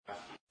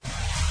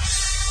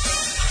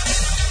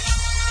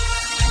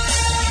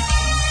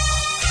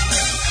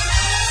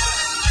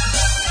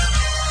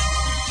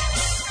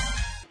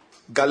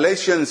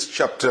Galatians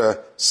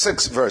chapter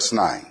 6 verse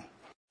 9.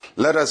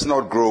 Let us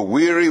not grow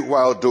weary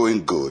while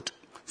doing good,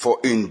 for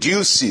in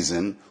due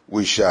season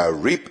we shall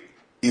reap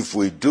if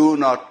we do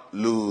not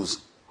lose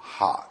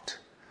heart.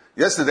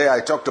 Yesterday I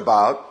talked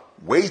about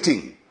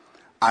waiting,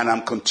 and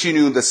I'm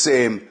continuing the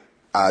same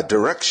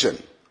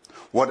direction.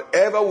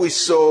 Whatever we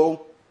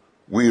sow,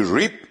 we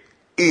reap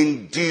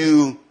in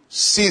due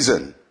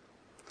season.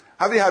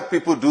 Have you had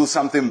people do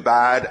something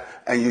bad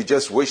and you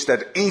just wish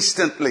that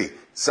instantly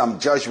some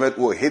judgment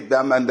will hit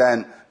them and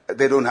then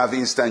they don't have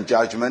instant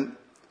judgment?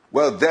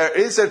 Well, there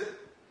is a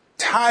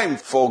time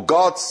for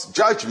God's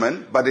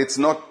judgment, but it's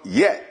not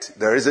yet.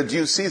 There is a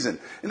due season.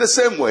 In the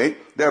same way,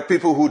 there are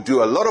people who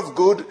do a lot of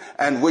good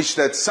and wish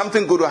that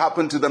something good will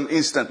happen to them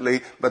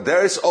instantly, but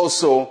there is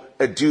also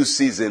a due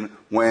season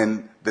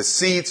when the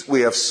seeds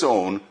we have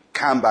sown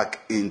come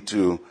back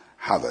into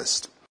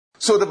harvest.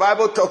 So the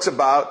Bible talks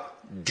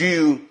about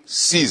due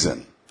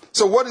season.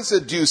 So what is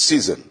a due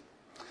season?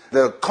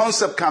 The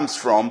concept comes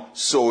from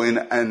sowing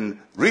and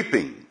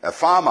reaping. A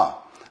farmer,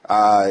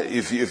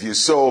 if you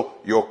sow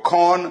your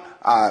corn,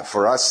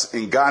 for us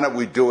in Ghana,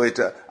 we do it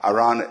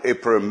around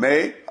April,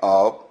 May,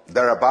 or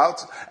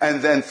thereabouts.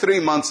 And then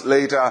 3 months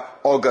later,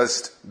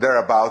 August,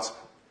 thereabouts,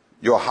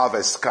 your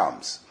harvest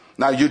comes.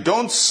 Now, you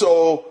don't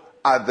sow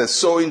at the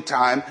sowing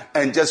time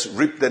and just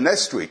reap the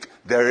next week.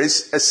 There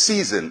is a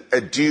season,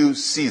 a due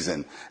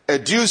season. A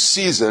due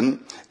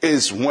season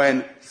is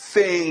when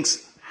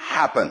things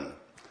happen.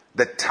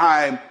 The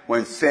time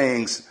when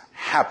things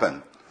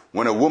happen.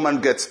 When a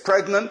woman gets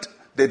pregnant,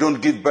 they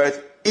don't give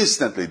birth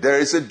instantly. There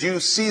is a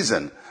due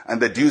season.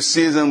 And the due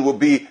season will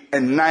be a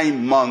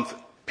 9-month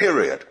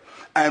period.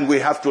 And we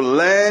have to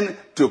learn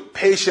to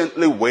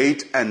patiently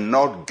wait and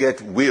not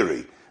get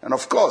weary. And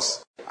of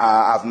course,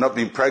 I've not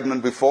been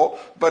pregnant before,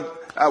 but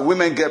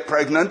women get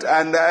pregnant,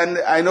 and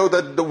I know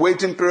that the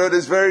waiting period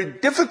is very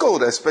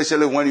difficult,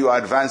 especially when you are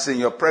advancing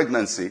your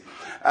pregnancy.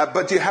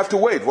 But you have to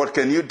wait. What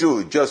can you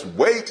do? Just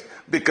wait,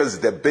 because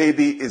the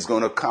baby is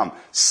going to come.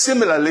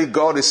 Similarly,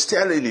 God is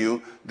telling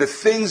you the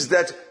things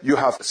that you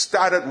have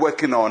started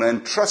working on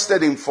and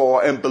trusted Him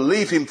for and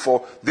believe Him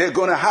for, they're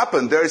going to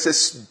happen. There is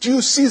a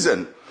due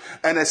season.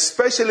 And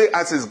especially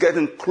as it's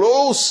getting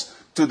close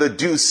to the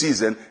due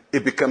season,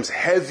 it becomes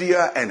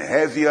heavier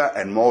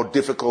and more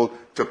difficult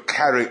to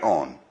carry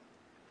on.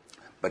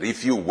 But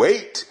if you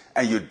wait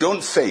and you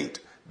don't faint,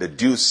 the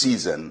due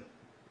season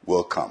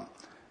will come.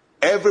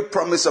 Every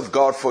promise of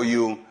God for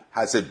you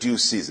has a due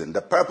season.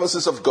 The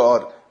purposes of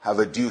God have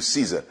a due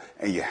season,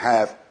 and you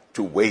have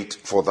to wait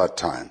for that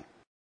time.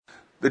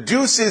 The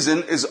due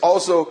season is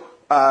also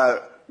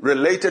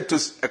related to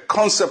a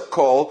concept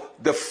called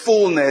the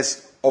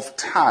fullness of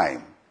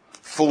time.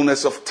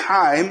 Fullness of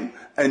time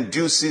and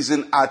due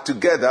season are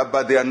together,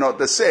 but they are not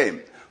the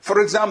same. For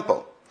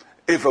example,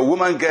 if a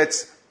woman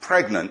gets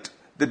pregnant,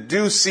 the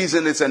due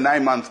season is a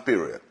 9-month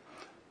period.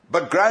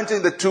 But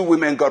granting the two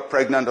women got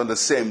pregnant on the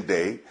same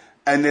day,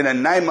 and in a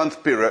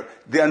 9-month period,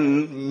 they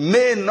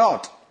may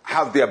not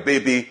have their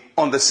baby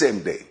on the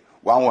same day.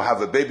 One will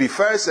have a baby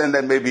first, and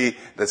then maybe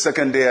the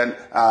second day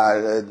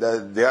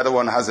the other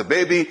one has a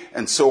baby,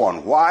 and so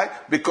on. Why?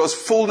 Because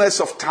fullness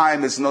of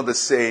time is not the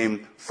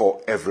same for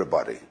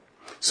everybody.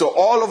 So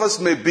all of us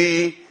may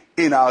be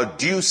in our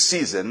due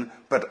season,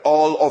 but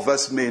all of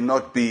us may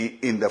not be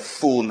in the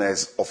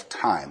fullness of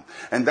time.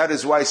 And that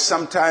is why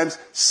sometimes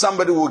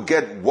somebody will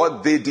get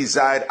what they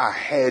desired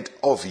ahead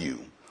of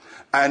you.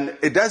 And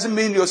it doesn't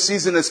mean your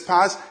season is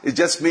past. It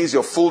just means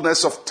your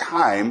fullness of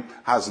time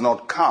has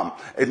not come.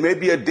 It may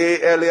be a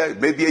day earlier, it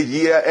may be a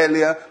year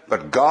earlier,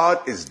 but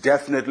God is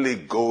definitely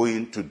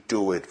going to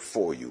do it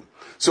for you.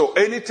 So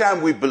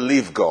anytime we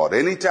believe God,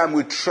 anytime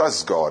we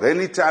trust God,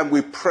 anytime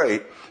we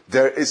pray,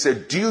 there is a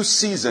due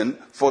season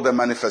for the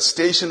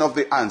manifestation of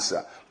the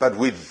answer. But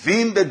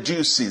within the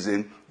due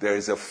season, there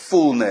is a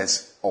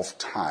fullness of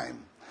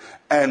time.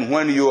 And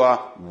when you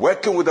are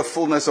working with the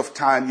fullness of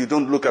time, you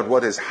don't look at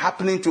what is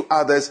happening to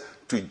others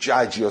to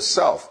judge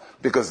yourself,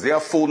 because their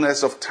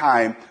fullness of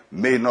time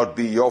may not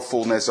be your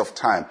fullness of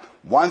time.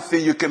 One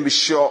thing you can be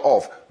sure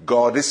of,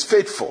 God is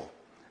faithful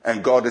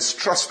and God is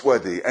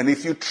trustworthy. And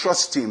if you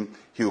trust Him,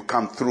 He'll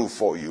come through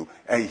for you,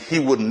 and He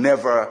will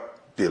never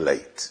be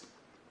late.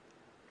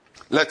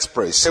 Let's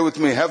pray. Say with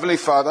me, Heavenly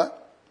Father,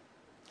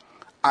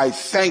 I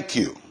thank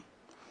you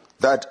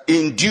that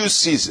in due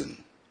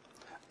season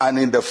and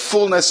in the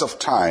fullness of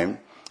time,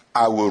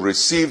 I will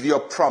receive your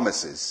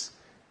promises.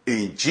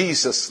 In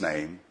Jesus'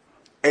 name,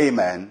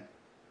 amen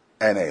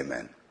and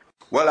amen.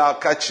 Well, I'll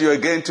catch you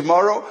again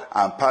tomorrow.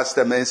 I'm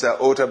Pastor Mensa,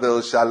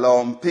 Otabil.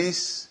 Shalom,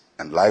 peace,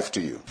 and life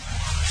to you.